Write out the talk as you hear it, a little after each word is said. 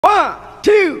1,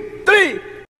 2, 3.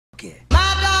 Okay. My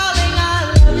darling, I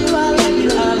love you, I love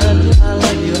you, I love you, I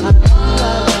love you, I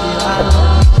love you, I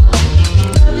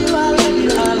love you, I love you, I love you,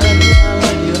 I love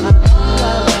you, I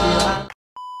love you.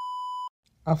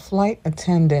 A flight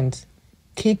attendant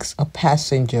kicks a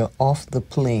passenger off the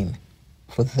plane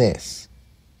for this.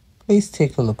 Please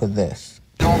take a look at this.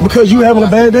 Because you having a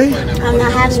bad day? I'm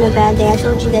not having a bad day. I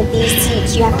told you that these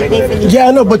seats, you have to pay for these. Yeah,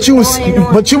 I know, but you was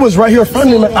right here in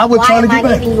front of me. I was trying to get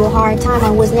back. Why am I giving you a hard time? I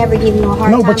was never giving you a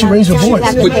hard time. No, but you raised your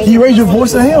voice. You raised your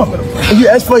voice to him. And you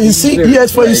asked for your seat. You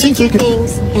asked for your seat ticket.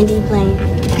 Things and deplane.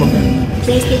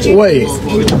 Please get your Wait.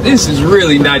 This is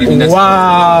really not even necessary.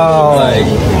 Wow. Like,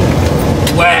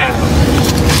 wow.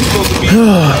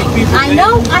 I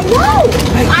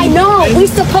know. We're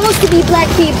supposed to be black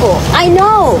people. I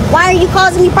know. Why are you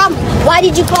causing me problems? Why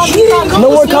did you cause me problems? No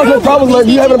one causing me problems. Like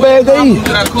you having a bad day.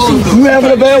 You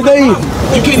having a bad day.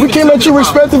 We came at you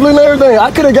respectively and everything.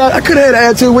 I could have had an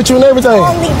attitude with you and everything.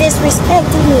 Only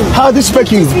disrespected me. How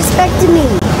disrespect you? Disrespected me.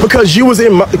 Because you was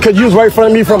right in front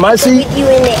of me from my seat. With you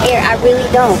in the air, I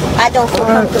really don't. I don't feel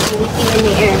comfortable with you in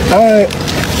the air. All right.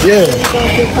 Yeah. I really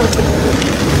don't feel comfortable.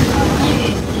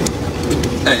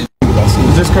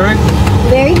 Is this correct?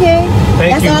 Very good.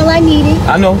 Thank you. That's all I needed.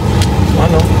 I know. You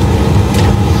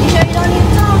sure you don't need to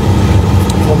talk?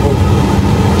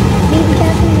 Need to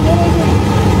catch me to get in here.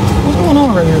 What's going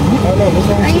on right here? I know. What's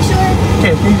wrong? Are you sure?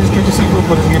 Okay, can you just get your seat real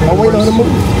quick and get in? I'm waiting on the move.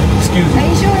 Excuse me. Are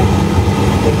you sure?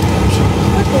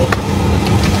 Okay.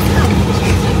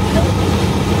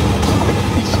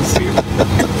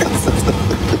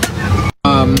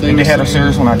 They may have a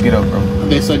serious when I get up, bro.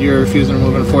 They said you're refusing to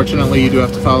move. Unfortunately, you do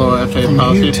have to follow FAA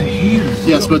policy.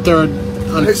 Yes, but there are.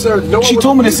 Hey, sir, She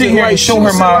told me to sit here and show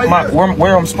her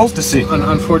where I'm supposed to sit.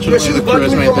 Unfortunately, the crew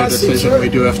has made their decision. We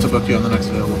do have to book you on the next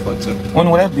available flight, sir. When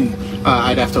would that be?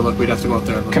 I'd have to look. We'd have to go up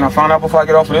there. Can I find out before I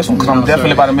get off of this one? Because I'm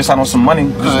definitely about to miss out on some money.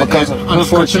 Just because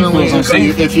unfortunately,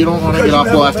 if you don't want to get off,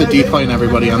 we'll have to deplane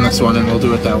everybody on this one, and we'll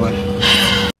do it that way.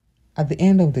 At the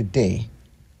end of the day,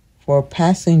 for a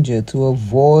passenger to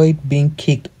avoid being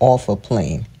kicked off a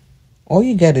plane, all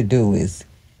you got to do is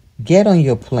get on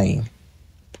your plane,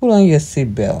 put on your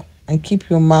seatbelt, and keep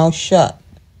your mouth shut.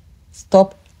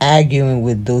 Stop arguing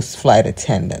with those flight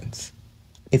attendants.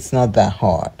 It's not that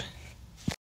hard.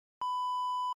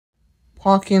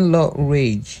 Parking lot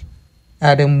rage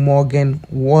at a Morgan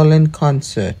Wallen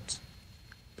concert.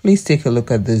 Please take a look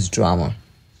at this drama.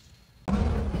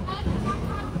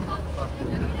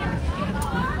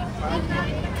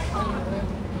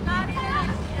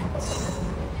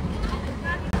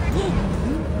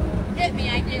 Hit me,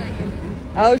 I dare you.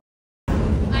 Oh,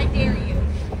 I dare you.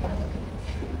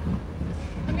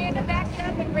 Amanda, back it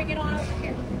up and bring it on over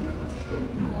here.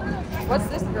 What's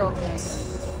this girl doing?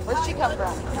 Where'd she come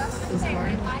from? That's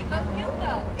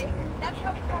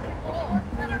how we call it.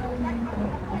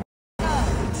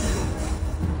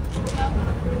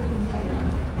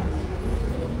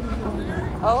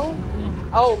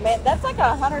 Oh man, that's like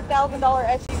a $100,000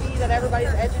 SUV that everybody's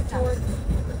edging towards.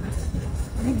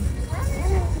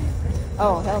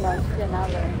 Oh hell no, she's getting out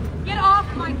of there. Get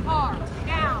off my car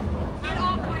now. Get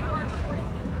off my car before you.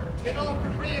 Get off the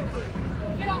vehicle.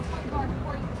 Get off my car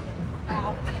before you.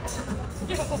 Ow.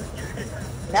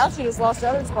 Now she just lost the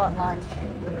other spot in line.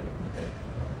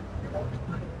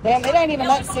 Damn, it ain't even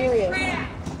that serious.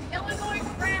 Illinois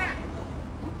crack.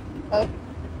 Oh.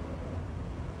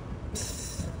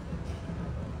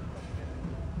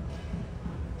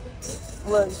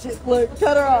 Look,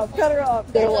 cut her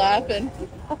off. They're laughing.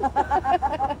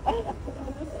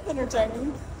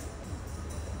 Entertaining.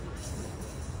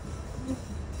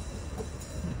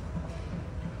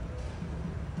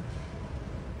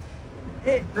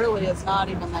 It really is not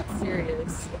even that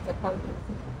serious. It's a purpose.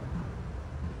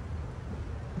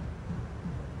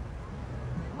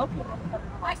 Okay.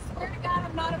 I swear to God,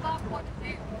 I'm not about what to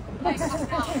do.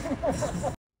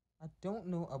 I don't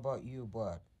know about you,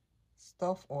 but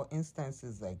stuff or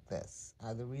instances like this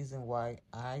are the reason why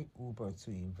I Uber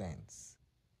to events.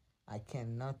 I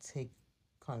cannot take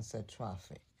concert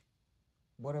traffic.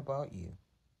 What about you?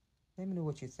 Let me know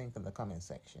what you think in the comment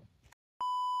section.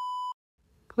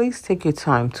 Please take your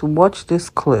time to watch this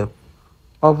clip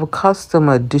of a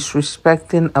customer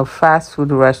disrespecting a fast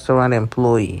food restaurant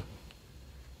employee.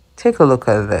 Take a look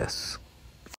at this.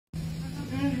 I'm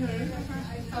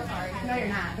so sorry. No, you're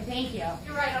not. But thank you.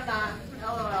 You're right, I'm not.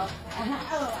 LOL.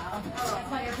 That's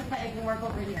why you're pathetic and work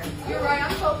over here. You're right,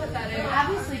 I'm so pathetic.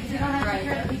 Obviously, because you don't have to take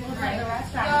care of the people inside the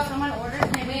restaurant. If someone orders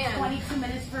and they wait 22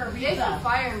 minutes for a They should pizza.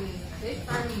 fire me. They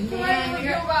fired me.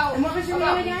 And what was your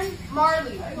name again?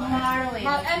 Marley. Marley.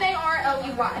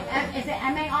 M-A-R-L-E-Y. Is it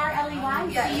M-A-R-L-E-Y?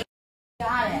 Yeah.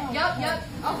 Got it. Yep.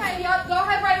 Okay, yep. Go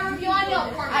ahead, write a review on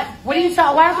Yelp for me. What are you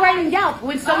talking? Why am I writing Yelp?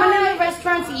 When someone in the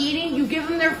restaurant's eating, you give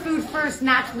them their food first,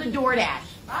 not to the DoorDash.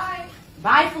 Bye.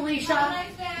 Bye, Felicia. Have a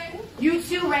nice day. You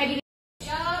too, raggedy.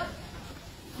 Yep.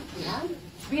 Yeah.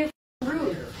 Being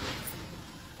rude.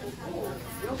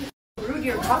 Don't be rude to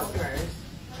your customers.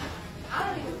 I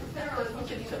don't even consider us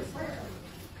looking at each other.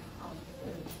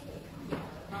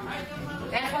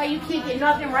 That's why you keep getting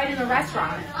nothing right in the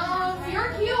restaurant.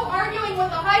 You're cute arguing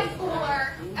with a high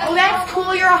schooler. Oh, that's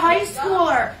cool. You're a high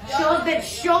schooler. That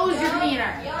shows your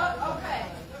demeanor. Yup, okay.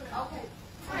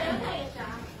 Okay.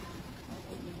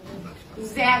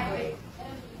 Exactly.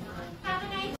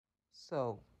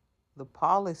 So, the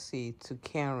policy to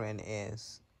Karen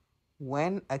is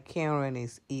when a Karen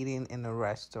is eating in a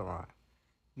restaurant,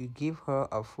 you give her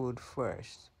a food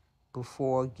first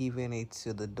before giving it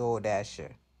to the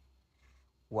DoorDasher.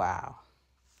 Wow.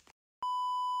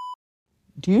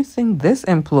 Do you think this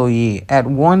employee at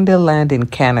Wonderland in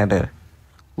Canada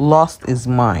lost his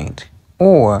mind,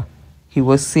 or he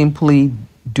was simply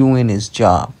doing his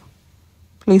job?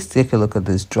 Please take a look at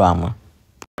this drama.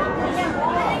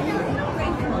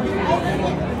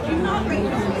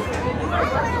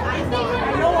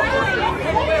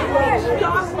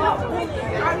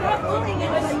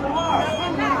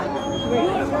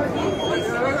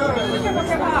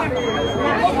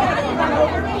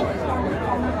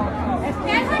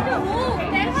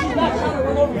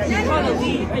 She's trying to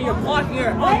leave and you're blocking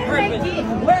her on purpose.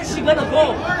 Where is she gonna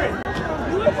go?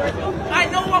 I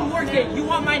know I'm working. You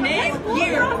want my name?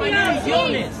 Here, my name is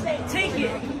Jonas. Take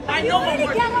it. I know I'm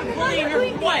working. I'm bullying her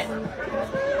for what?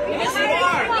 Yes, you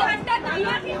are.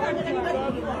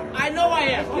 I know I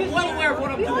am. I'm well aware of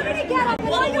what I'm doing. I'm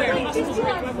well aware. I'm not supposed to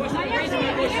raise my voice. I'm raising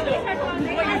my voice still.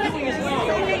 What you're doing is wrong.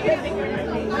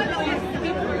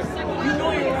 You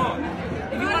know you're wrong.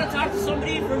 If you want to talk to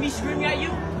somebody for me screaming at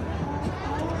you,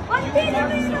 it's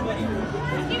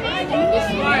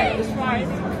fine. It's fine.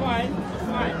 It's fine. It's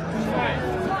fine. It's fine.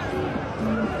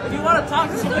 If you want to talk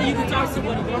to somebody, you can talk to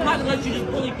somebody. But I'm not going to let you just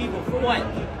bully people. For what? I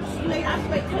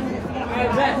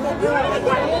bet.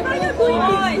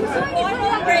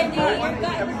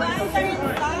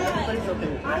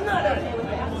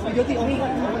 You're the only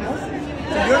one. No one else.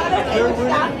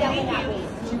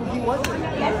 He was.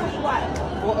 Yes, he was.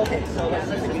 Well, okay. So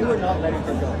you were not letting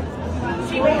her go.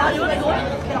 She may not do it.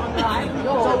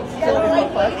 No, she doesn't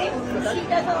like waiting. She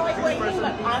doesn't like waiting,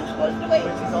 but I'm supposed to wait.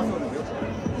 She's also in a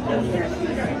wheelchair. She's a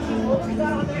scooter, and she will be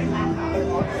on their laptop.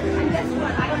 And guess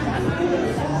what? I don't have to do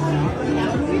this.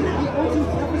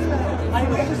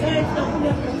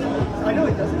 I know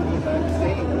it doesn't mean the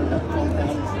same. It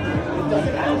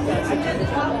doesn't have that. I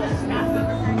just want to snap her.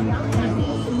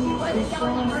 He wasn't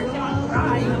yelling at her down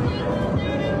cry.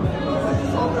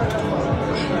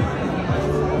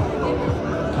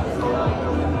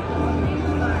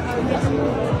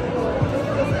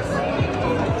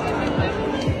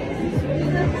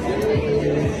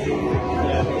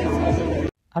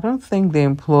 I don't think the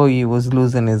employee was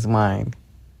losing his mind.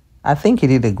 I think he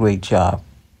did a great job.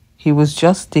 He was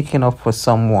just sticking up for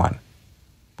someone.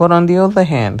 But on the other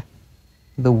hand,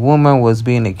 the woman was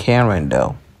being a Karen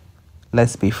though.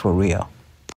 Let's be for real.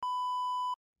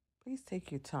 Please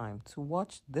take your time to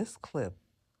watch this clip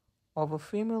of a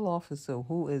female officer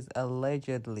who is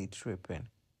allegedly tripping.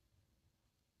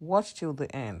 Watch till the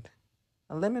end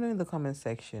and let me know in the comment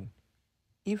section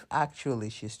if actually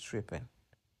she's tripping.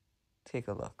 Take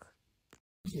a look.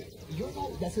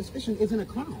 That suspicion isn't a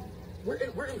crime. We're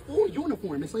in full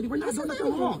uniform, Miss Lady. We're not doing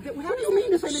nothing wrong. What do you mean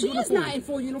this ain't a uniform? She is not in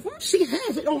full uniform. She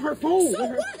has it on her phone. So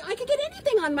what? I could get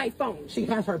anything on my phone. She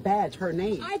has her badge, her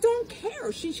name. I don't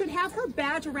care. She should have her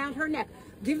badge around her neck.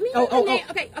 Give me her name.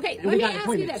 Okay. Let me ask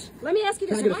you this.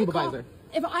 Can I get a supervisor?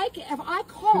 If I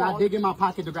call... Can I dig in my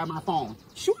pocket to grab my phone?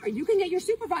 Sure, you can get your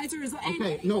supervisor.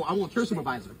 Okay, no, I want your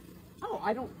supervisor. Oh,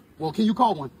 I don't... Well, can you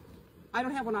call one? I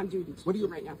don't have one on duty. What do you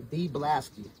right now? D.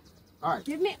 Blasky. All right.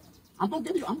 Give me... I'm gonna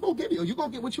give you. You're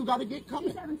gonna get what you gotta get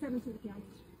coming. 772 the county.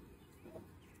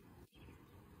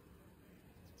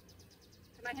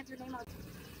 Can I have your name on?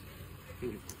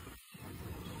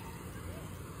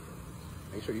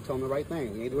 Make sure you tell me the right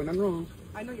thing. You ain't doing nothing wrong.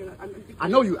 I know you're not. I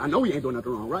know you ain't doing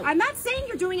nothing wrong, right? I'm not saying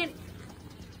you're doing it.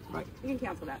 Right. You can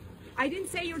cancel that. I didn't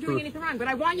say you were doing anything wrong, but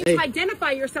I want you to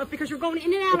identify yourself because you're going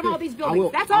in and out of all these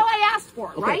buildings. That's all I asked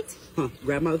for, right?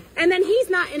 Grab my... And then he's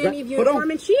not in any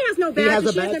uniform, and she has no badge,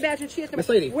 and she has no badge, and she has no... Miss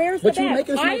Lady, where's the badge? But you're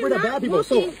making us look bad people,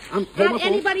 so... I'm at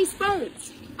anybody's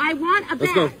phones. I want a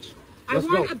badge. Let's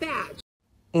go. I want a badge.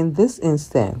 In this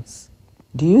instance,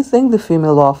 do you think the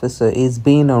female officer is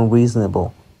being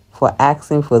unreasonable for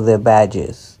asking for their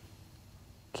badges?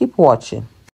 Keep watching.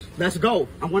 Let's go.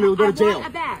 I want to go to jail. Want a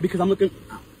badge. Because I'm looking.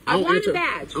 I want a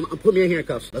badge. Put me in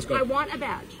handcuffs. Let's go. I want a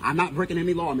badge. I'm not breaking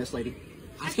any law, Miss Lady.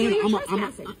 You're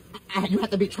trespassing. You have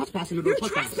to be trespassing to do You're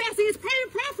trespassing. trespassing. It's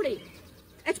private property.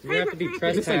 It's private property.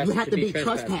 You have to be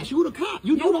trespassing. You the cop.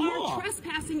 You know the law. You are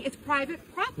trespassing. It's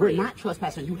private property. We're not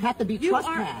trespassing. You have to be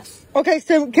trespassed. Okay,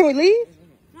 so can we leave?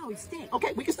 No, stay.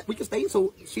 Okay, we can stay.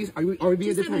 So are we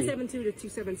being detained? 2772 to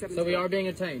 2772. So we are being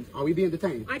detained. Are we being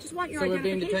detained? I just want your So we're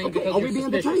identification. being detained Okay, because are we being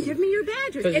detained? Give me your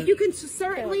badges. If you can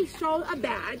certainly show a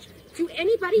badge to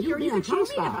anybody here, you can show me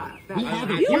about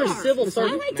it. You're a civil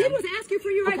servant. All I did was ask you for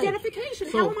your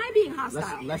identification. How am I being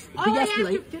hostile? Let's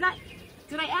de-escalate.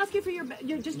 Did I ask you for your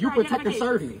just you your protect and identification?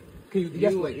 serve me. Can you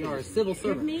de-escalate? You are a civil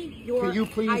servant. Give me your Can you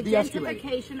please de-escalate?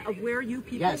 identification of where you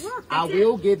people Yes, work. I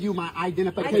will give you my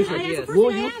identification. I asked the Will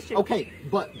person I you? asked you. Okay,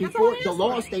 but before the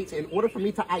law states, in order for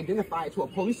me to identify to a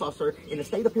police officer in the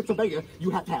state of Pennsylvania, you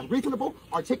have to have reasonable,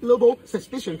 articulable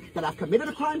suspicion that I've committed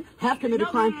a crime, have committed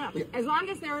a crime. No. As long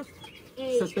as there's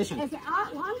a suspicion. As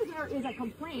long as there is a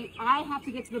complaint, I have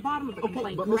to get to the bottom of the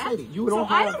complaint. But Miss Lady, you don't so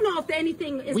have. I don't know if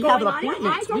anything is we going have an on.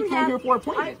 appointment. We came here for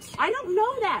appointments. I don't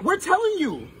know that. We're telling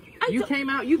you. You came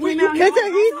out. You We came out.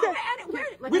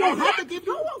 We don't have to give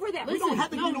you. Go over there. We don't have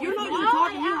to give you. You're not going to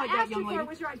talk to me like that, All I young asked you for lady.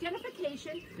 was your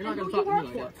identification You're not and going who to you talk to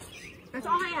me work like for. That's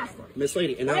all I asked for. Miss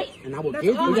Lady, and I will That's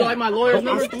give all you I that. like my lawyer's But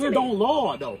number? I stand on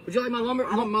law, though. Would you like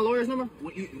my lawyer's number?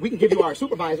 We can give you our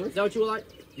supervisor. Is that what you would like?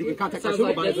 You can contact our Sounds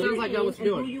like supervisor. what you're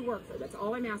doing. Who you work for. That's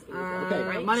all I'm asking. Okay,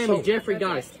 right? My name is Jeffrey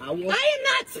Geist. I am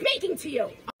not speaking to you.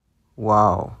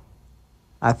 Wow.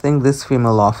 I think this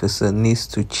female officer needs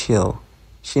to chill.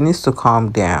 She needs to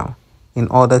calm down in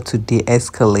order to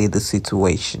de-escalate the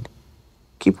situation.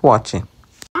 Keep watching.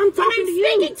 I'm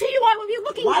speaking to you. I will be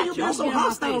looking Why at you you. being so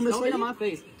hostile, Miss Don't get Lady? on my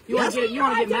face. You want to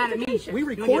get mad at me? We You want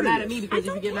to get recorded mad at me this. because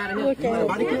if you get mad at him.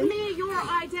 Give me your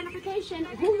identification,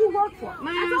 who you work for. That's all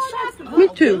I'm asking for. Me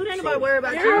too. Don't anybody worry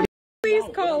about you. Please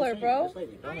call her, bro.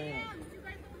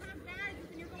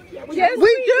 Yes,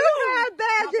 we do have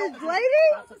badges, lady.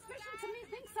 Suspicion to me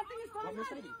thinks something is going on.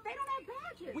 They don't have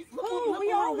badges.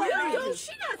 We are wearing.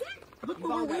 She doesn't. Look what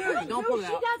we're wearing. Don't pull it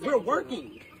out. We're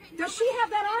working. Does she have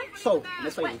that on? So,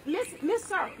 Miss Lady. Miss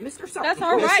Sir. Mr. Sir. That's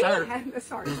all right. Miss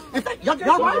Sir. In fact,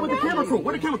 y'all right with the camera crew.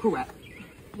 Where the camera crew at?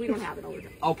 We don't have it over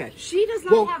there. Okay. She does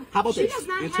not Well, have. how about she this? does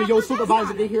not Until have your her vest supervisor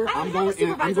on. get here, I I'm have going a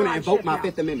supervisor to on invoke shift my now.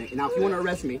 Fifth Amendment. Now, if you want to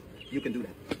arrest me, you can do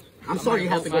that. I'm sorry you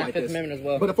have to go my like Fifth this. Amendment as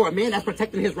well. But for a man that's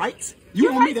protecting his rights, you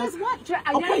Your want me to? rights is what? To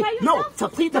identify Okay, yourself? no,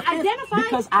 to plead the To fifth identify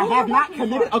because I who have you're not working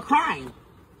committed for. a crime.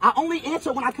 I only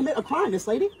answer when I commit a crime, Miss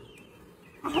Lady.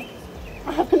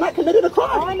 I have not committed a All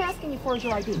crime. I'm asking you for is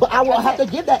your ID. But I will have to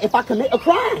give that if I commit a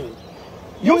crime.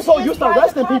 You so used to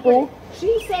arresting people.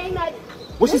 She's saying that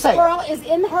What'd she this say? girl is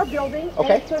in her building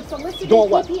Okay. and they're soliciting Doing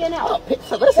what? PPNL.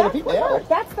 Soliciting PPL.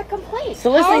 That's the complaint.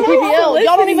 Soliciting Oh, PPL.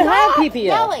 Y'all don't even have stop PPL.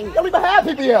 yelling. You don't even have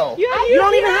PPL. You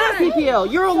don't even have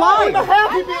PPL. You're a You don't liar. even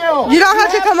have PPL. You don't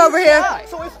have to come over here.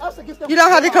 So it's us against them. You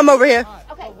don't have to come over here.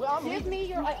 Okay, give me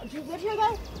your. Do you live here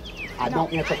though? I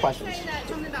don't answer questions.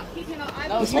 Something about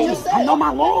PPNL. Miss Lady, I know my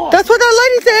law. That's what that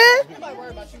lady said. Nobody worry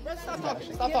about you. Stop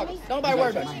talking. Stop talking. Nobody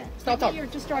worry about you. Stop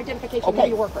talking. Just your identification. Okay. Who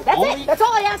you work for. That's it. That's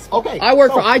all I asked for. Okay. I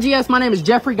work for IGS. My name is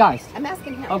Jeffrey Geist. I'm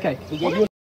asking him. Okay. He gave you a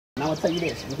and I will tell you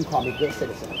this. You can call me good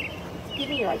citizen. Give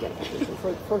me your identification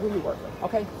for who you work for.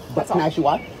 Okay. But can I ask you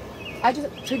why? I just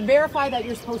to verify that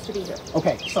you're supposed to be here.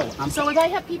 Okay, so So if I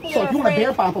have people So that if are you want to afraid,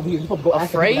 verify over here, you're supposed to go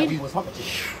ask the people that we was talking to.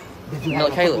 Did you No,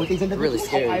 have a Caleb, with these individuals? really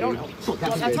scary, I don't know. So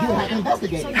that's what you have to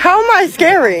investigate. How am I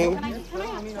scary?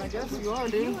 I guess you are,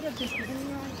 dude. you would have just given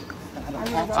me your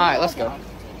ID. All right, let's go.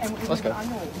 Let's go.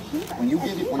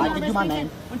 When I give you my name.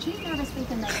 When she's nervous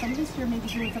thinking that somebody's here maybe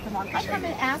doing something wrong, I come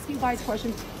and ask you guys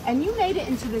questions, and you made it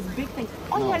into this big thing.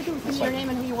 All you had to do was give me your name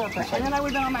and who you work for, and then I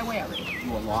would have been on my way already.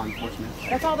 You are law enforcement.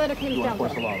 That's all that it came You down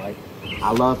enforce to. the law, right?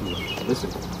 I love you. Listen,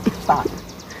 stop.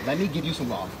 Let me give you some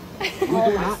law. Hear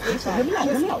me out.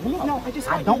 No, I just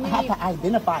I want don't you have need- to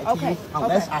identify to you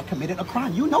unless I committed a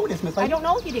crime. You know this, Miss Lady. I don't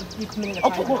know if you committed a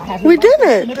crime. Okay, well, have We you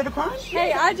didn't. committed a crime?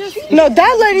 Hey, I just. No,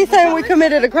 that lady saying we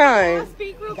committed a crime.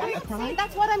 Speak real quick. See,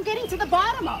 that's what I'm getting to the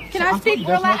bottom of. Can I speak?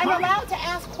 There's no I'm crime. allowed to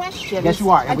ask questions. Yes,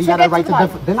 you are, and we got a right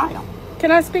to deny them.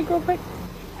 Can I speak real quick?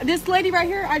 This lady right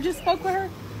here, I just spoke with her.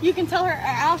 You can tell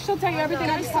her. She'll tell you everything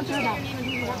I just talked to her about.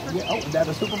 Yeah, oh, that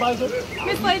a supervisor?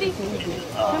 Miss Lady.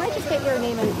 Can I just get your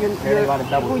name and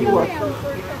your who you work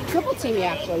for? Triple team me,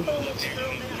 actually.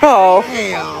 Oh.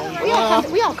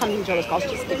 We all come to each other's calls.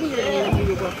 Just give me your name and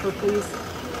who you work for, please.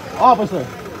 Officer.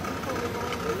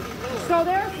 So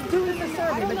they're doing the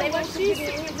survey, but they want to give you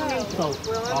information. So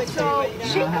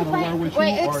She complained.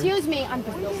 Wait, excuse me. I'm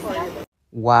sorry.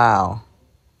 Wow.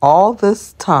 All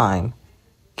this time,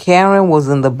 Karen was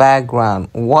in the background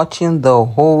watching the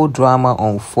whole drama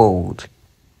unfold.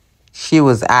 She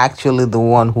was actually the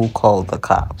one who called the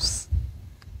cops.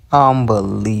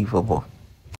 Unbelievable.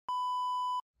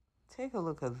 Take a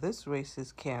look at this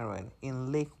racist Karen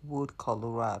in Lakewood,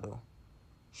 Colorado.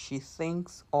 She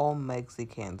thinks all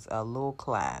Mexicans are low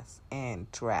class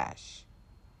and trash.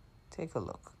 Take a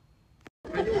look.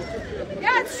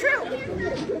 Yeah, it's true.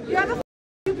 You have a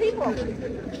few people.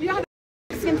 You have a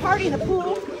Mexican party in the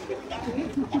pool.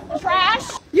 Trash.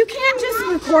 You can't just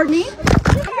record me.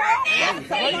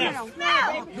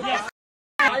 No.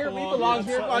 Hire me belongs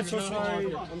here. I'm so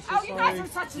sorry. Oh, you guys are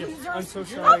such losers. I'm so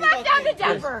sorry. Go back down to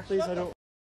Denver. Please, I don't.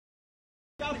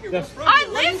 I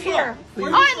live here.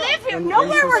 I live here.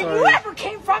 Nowhere where you ever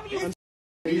came from. You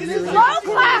low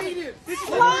class.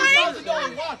 Slime.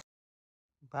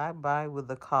 Bye-bye with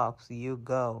the cops. You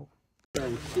go.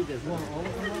 If you've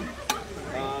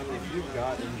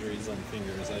got injuries on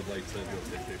fingers, I'd like to go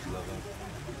take pictures of them.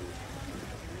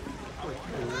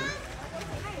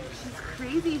 She's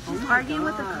crazy. She's arguing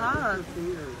with the cops.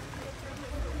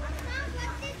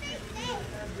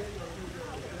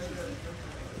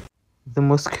 The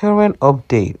most current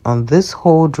update on this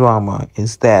whole drama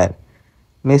is that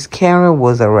Miss Karen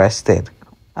was arrested,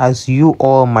 as you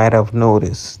all might have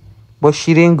noticed, but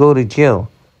she didn't go to jail.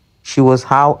 She was,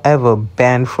 however,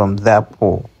 banned from that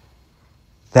pool.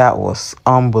 That was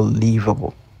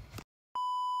unbelievable.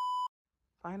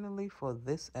 Finally, for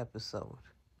this episode,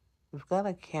 we've got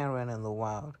a Karen in the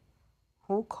wild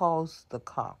who calls the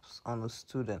cops on a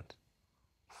student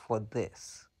for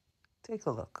this. Take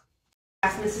a look.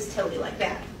 Mrs. Tilly like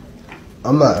that.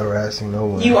 I'm not harassing no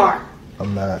one. You are.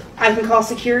 I'm not. I can call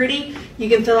security. You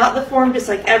can fill out the form just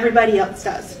like everybody else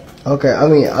does. Okay, I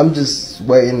mean, I'm just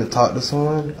waiting to talk to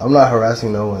someone. I'm not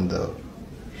harassing no one, though.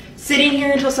 Sitting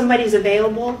here until somebody's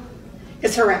available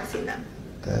is harassing them.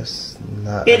 That's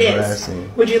not It harassing.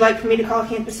 is. Would you like for me to call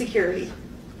campus security?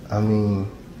 I mean...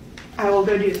 I will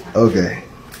go do that. Okay.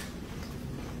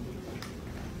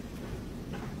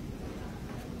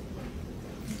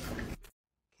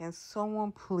 Can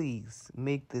someone please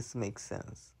make this make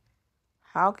sense?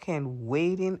 How can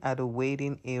waiting at a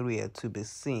waiting area to be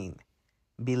seen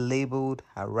be labeled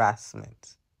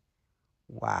harassment?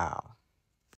 Wow.